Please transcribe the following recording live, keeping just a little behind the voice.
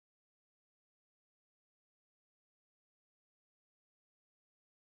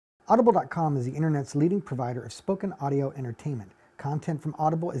Audible.com is the internet's leading provider of spoken audio entertainment. Content from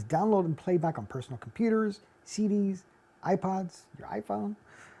Audible is downloaded and played back on personal computers, CDs, iPods, your iPhone.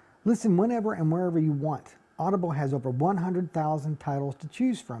 Listen whenever and wherever you want. Audible has over 100,000 titles to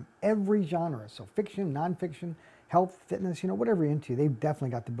choose from, every genre. So fiction, nonfiction, health, fitness, whatever you're into, they've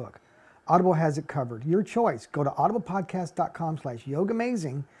definitely got the book. Audible has it covered. Your choice. Go to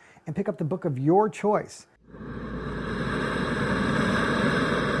audiblepodcast.com/YOGAmazing and pick up the book of your choice.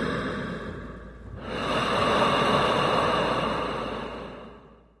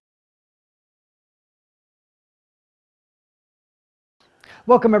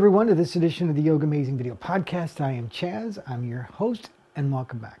 Welcome everyone to this edition of the YOGAmazing video podcast. I am Chaz, I'm your host, and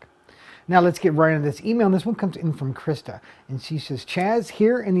welcome back. Now let's get right into this email, and this one comes in from Krista, and she says, Chaz,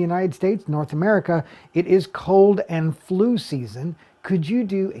 here in the United States, North America, it is cold and flu season. Could you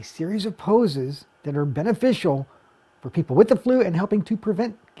do a series of poses that are beneficial for people with the flu and helping to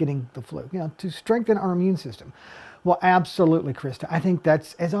prevent getting the flu, to strengthen our immune system? Well, absolutely, Krista. I think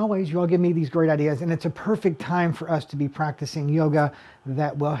that's, as always, you all give me these great ideas, and it's a perfect time for us to be practicing yoga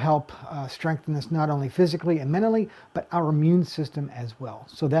that will help strengthen us not only physically and mentally, but our immune system as well.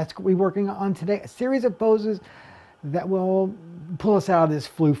 So that's what we're working on today, a series of poses that will pull us out of this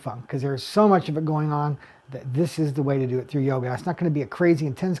flu funk, because there's so much of it going on that this is the way to do it through yoga. It's not going to be a crazy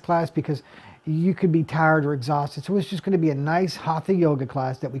intense class because you could be tired or exhausted. So it's just going to be a nice hatha yoga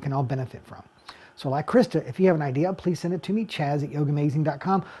class that we can all benefit from. So like Krista, if you have an idea, please send it to me,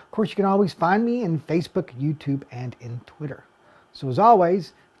 chaz@yogamazing.com. Of course, you can always find me in Facebook, YouTube, and in Twitter. So as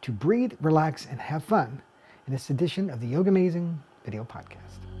always, to breathe, relax, and have fun in this edition of the YOGAmazing video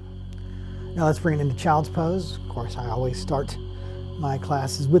podcast. Now let's bring it into child's pose. Of course, I always start my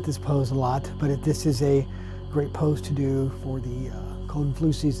classes with this pose a lot, but this is a great pose to do for the cold and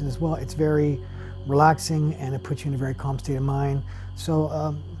flu season as well. It's very relaxing and it puts you in a very calm state of mind.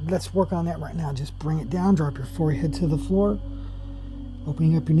 So let's work on that right now. Just bring it down, drop your forehead to the floor,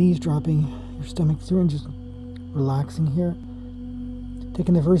 opening up your knees, dropping your stomach through, and just relaxing here.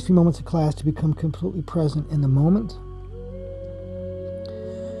 Taking the first few moments of class to become completely present in the moment.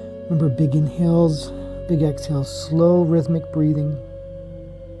 Remember, big inhales, big exhales, slow rhythmic breathing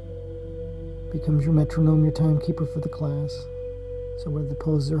becomes your metronome, your timekeeper for the class. So whether the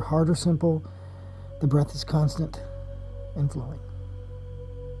poses are hard or simple, the breath is constant and flowing.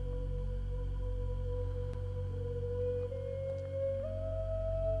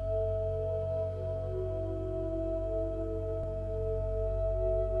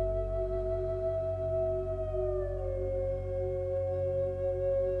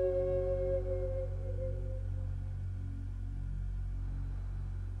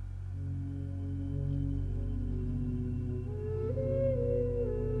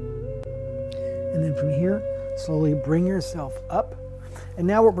 And then from here, slowly bring yourself up. And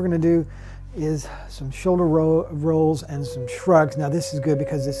now what we're going to do is some shoulder rolls and some shrugs. Now this is good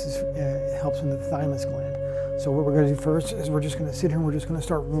because this is helps in the thymus gland. So what we're going to do first is we're just going to sit here and we're just going to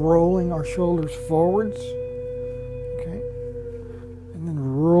start rolling our shoulders forwards. Okay. And then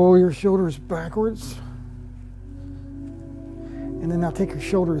roll your shoulders backwards. And then now take your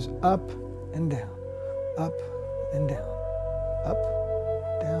shoulders up and down, up and down, up,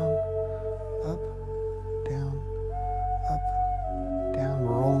 down, up, down, up, down.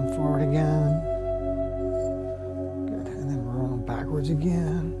 Rolling forward again. Good. And then rolling backwards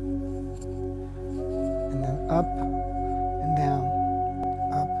again. And then up and down,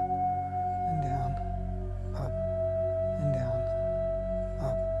 up and down, up and down,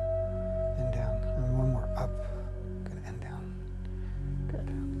 up and down. And one more, up, good, and down. Good.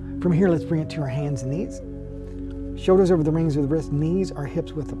 From here, let's bring it to our hands and knees. Shoulders over the rings of the wrist, knees are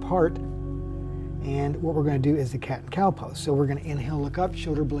hips width apart. And what we're going to do is the cat and cow pose. So we're going to inhale, look up,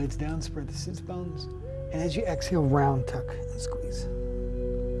 shoulder blades down, spread the sits bones. And as you exhale, round, tuck, and squeeze.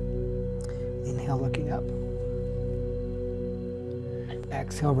 Inhale, looking up.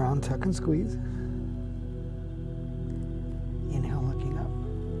 Exhale, round, tuck, and squeeze. Inhale, looking up.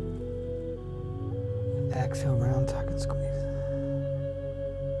 Exhale, round, tuck, and squeeze.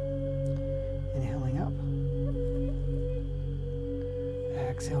 Inhaling up.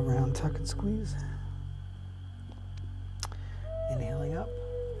 Exhale, round, tuck, and squeeze. Inhaling up.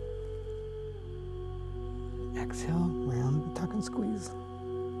 Exhale, round, tuck, and squeeze.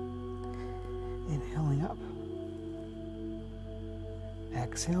 Inhaling up.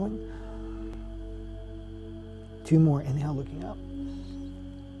 Exhaling. Two more. Inhale, looking up.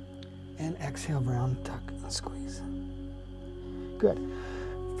 And exhale, round, tuck, and squeeze. Good.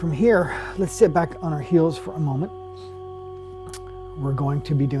 From here, let's sit back on our heels for a moment. We're going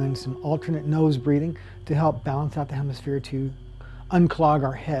to be doing some alternate nose breathing to help balance out the hemisphere to unclog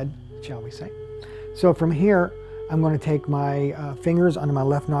our head, shall we say. So from here, I'm going to take my fingers under my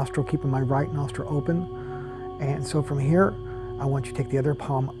left nostril, keeping my right nostril open. And so from here, I want you to take the other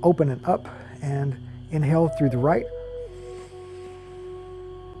palm open and up and inhale through the right.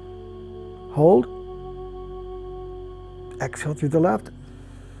 Hold. Exhale through the left.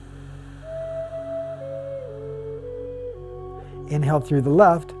 Inhale through the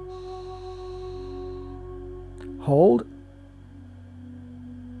left. Hold.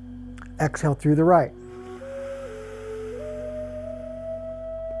 Exhale through the right.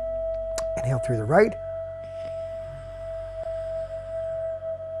 Inhale through the right.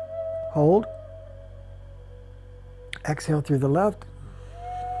 Hold. Exhale through the left.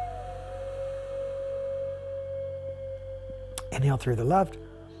 Inhale through the left.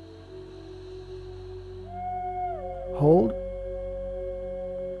 Hold.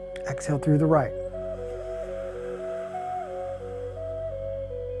 Exhale through the right.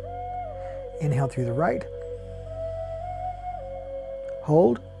 Inhale through the right.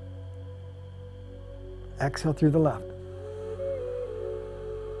 Hold. Exhale through the left.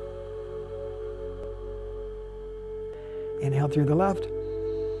 Inhale through the left.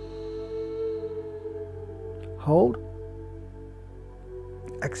 Hold.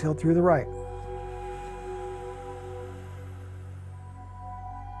 Exhale through the right.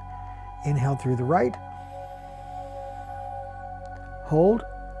 Inhale through the right. Hold.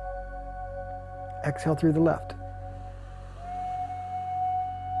 Exhale through the left.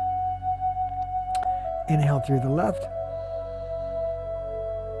 Inhale through the left.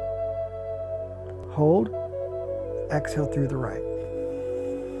 Hold. Exhale through the right.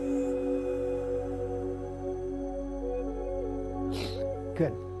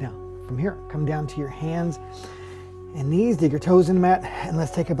 Good. Now, from here, come down to your hands and knees, dig your toes in the mat, and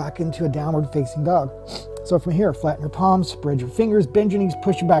let's take it back into a downward facing dog. So from here, flatten your palms, spread your fingers, bend your knees,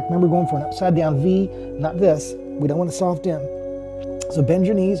 push your back. Remember, going for an upside down V, not this. We don't want to soft in. So bend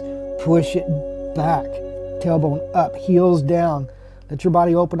your knees, push it back, tailbone up, heels down. Let your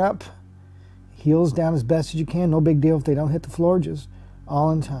body open up. Heels down as best as you can. No big deal if they don't hit the floor, just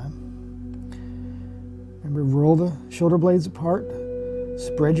all in time. Remember, roll the shoulder blades apart.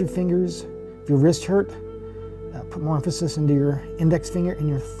 Spread your fingers. If your wrist hurt, put more emphasis into your index finger and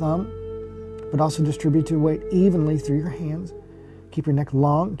your thumb, but also distribute your weight evenly through your hands. Keep your neck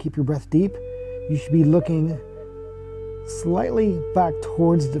long, keep your breath deep. You should be looking slightly back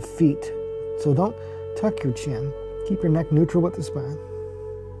towards the feet. So don't tuck your chin. Keep your neck neutral with the spine.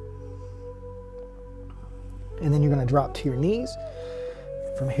 And then you're going to drop to your knees.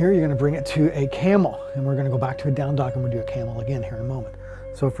 From here, you're going to bring it to a camel. And we're going to go back to a down dog and we'll do a camel again here in a moment.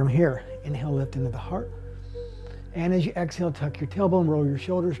 So from here, inhale, lift into the heart. And as you exhale, tuck your tailbone, roll your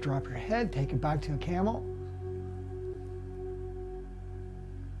shoulders, drop your head, take it back to a camel.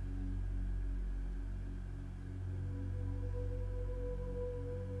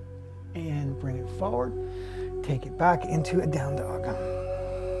 And bring it forward, take it back into a down dog.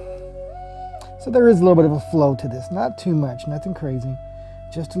 So there is a little bit of a flow to this, not too much, nothing crazy,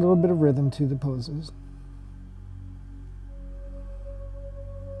 just a little bit of rhythm to the poses.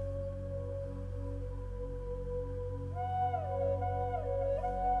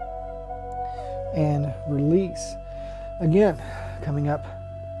 And release. Again, coming up,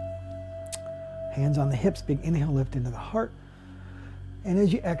 hands on the hips, big inhale, lift into the heart. And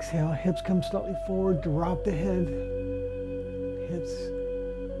as you exhale, hips come slightly forward, drop the head, hips,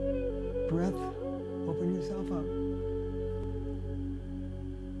 breath, open yourself up.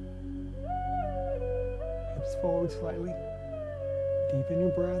 Hips forward slightly, deepen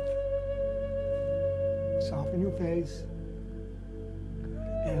your breath, soften your face,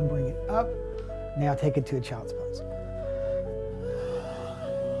 and bring it up. Now take it to a child's pose.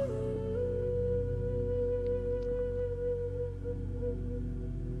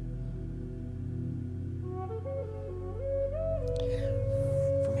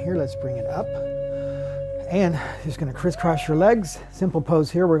 From here, let's bring it up. And just going to crisscross your legs. Simple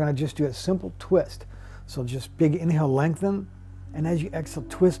pose here. We're going to just do a simple twist. So just big inhale, lengthen. And as you exhale,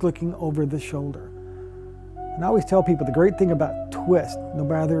 twist looking over the shoulder. And I always tell people the great thing about twist, no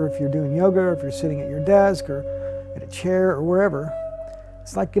matter if you're doing yoga, or if you're sitting at your desk or at a chair or wherever,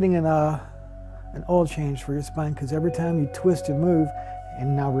 it's like getting an oil change for your spine, because every time you twist and move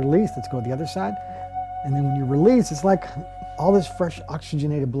and now release, let's go to the other side. And then when you release, it's like all this fresh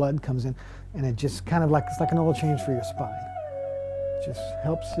oxygenated blood comes in, and it just kind of like, it's like an oil change for your spine. It just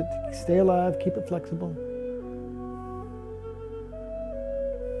helps it stay alive, keep it flexible.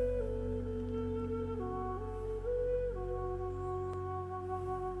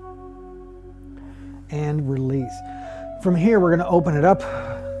 And release. From here, we're going to open it up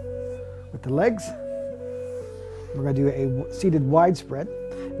with the legs. We're going to do a seated wide spread.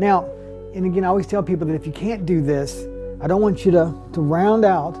 Now, and again, I always tell people that if you can't do this, I don't want you to round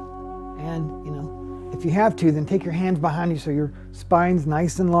out, and if you have to, then take your hands behind you so your spine's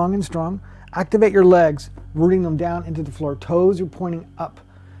nice and long and strong. Activate your legs, rooting them down into the floor. Toes are pointing up.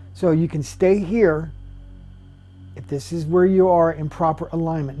 So you can stay here if this is where you are in proper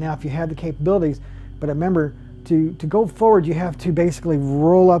alignment. Now, if you have the capabilities, but remember, to go forward, you have to basically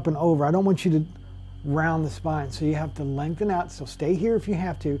roll up and over. I don't want you to round the spine, so you have to lengthen out. So stay here if you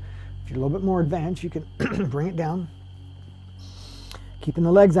have to. If you're a little bit more advanced, you can bring it down. Keeping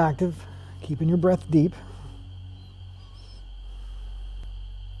the legs active, keeping your breath deep.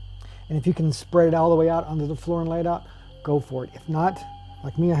 And if you can spread it all the way out onto the floor and lay it out, go for it. If not,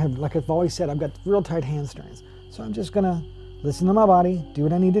 like me, like I've always said, I've got real tight hamstrings. So I'm just gonna listen to my body, do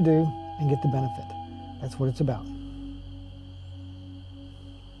what I need to do, and get the benefit. That's what it's about.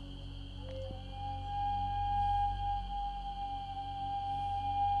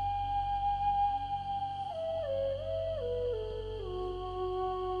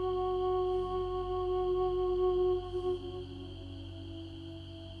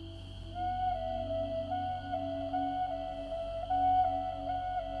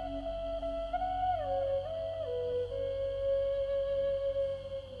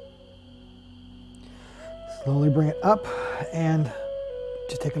 Slowly bring it up and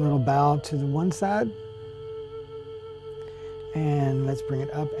just take a little bow to the one side. And let's bring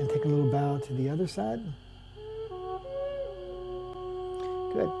it up and take a little bow to the other side.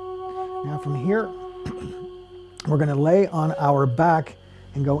 Good. Now from here, we're going to lay on our back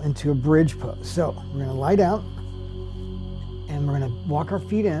and go into a bridge pose. So we're going to lie down and we're going to walk our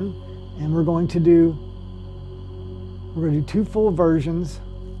feet in, and we're going to do 2 full versions.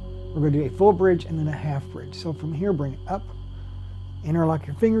 We're going to do a full bridge and then a half bridge. So from here, bring it up, interlock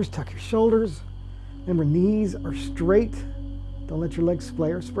your fingers, tuck your shoulders. Remember, knees are straight. Don't let your legs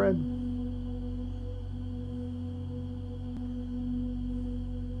splay or spread.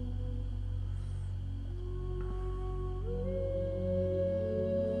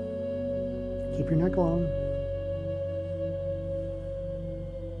 Keep your neck long.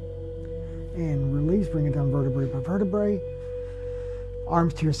 And release, bring it down vertebrae by vertebrae.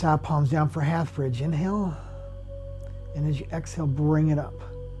 Arms to your side, palms down for half bridge. Inhale. And as you exhale, bring it up.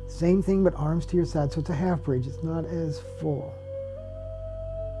 Same thing, but arms to your side. So it's a half bridge. It's not as full.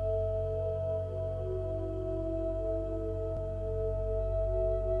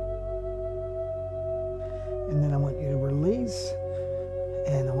 And then I want you to release.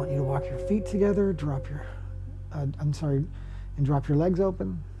 And I want you to walk your feet together. Drop your, and drop your legs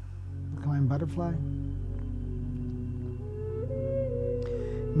open. Climb butterfly.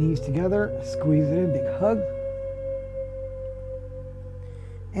 Knees together, squeeze it in, big hug.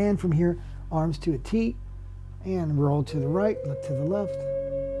 And from here, arms to a T, and roll to the right, look to the left.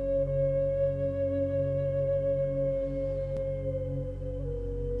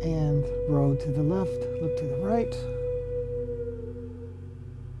 And roll to the left, look to the right.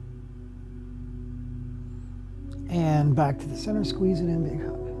 And back to the center, squeeze it in, big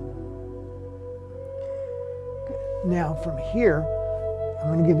hug. Good. Now from here, I'm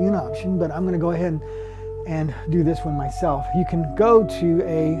going to give you an option, but I'm going to go ahead and do this one myself. You can go to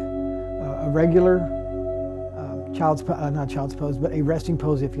a regular not child's pose, but a resting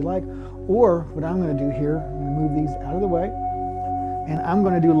pose if you like. Or what I'm going to do here, I'm going to move these out of the way, and I'm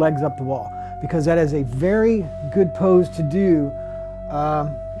going to do legs up the wall, because that is a very good pose to do.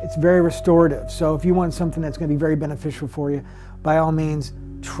 It's very restorative. So if you want something that's going to be very beneficial for you, by all means,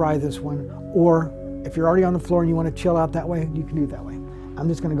 try this one. Or if you're already on the floor and you want to chill out that way, you can do it that way. I'm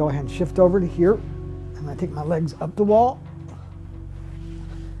just going to go ahead and shift over to here. I'm going to take my legs up the wall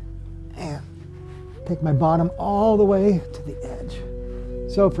and take my bottom all the way to the edge.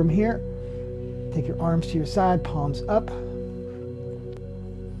 So from here, take your arms to your side, palms up.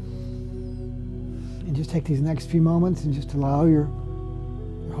 And just take these next few moments and just allow your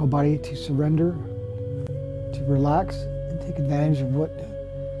whole body to surrender, to relax, and take advantage of what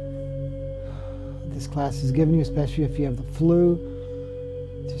this class has given you, especially if you have the flu.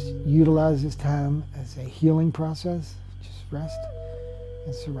 Just utilize this time as a healing process. Just rest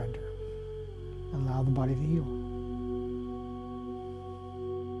and surrender. Allow the body to heal.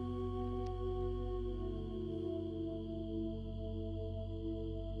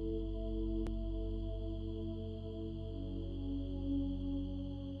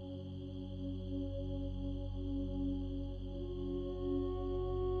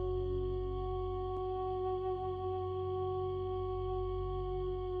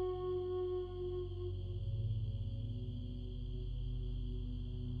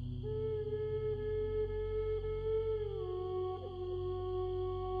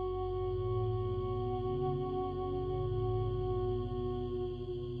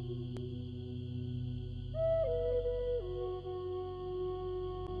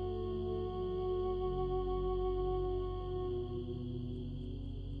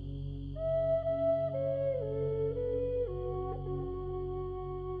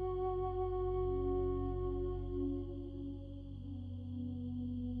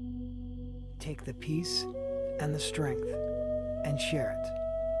 take the peace and the strength and share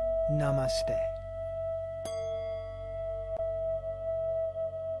it. Namaste.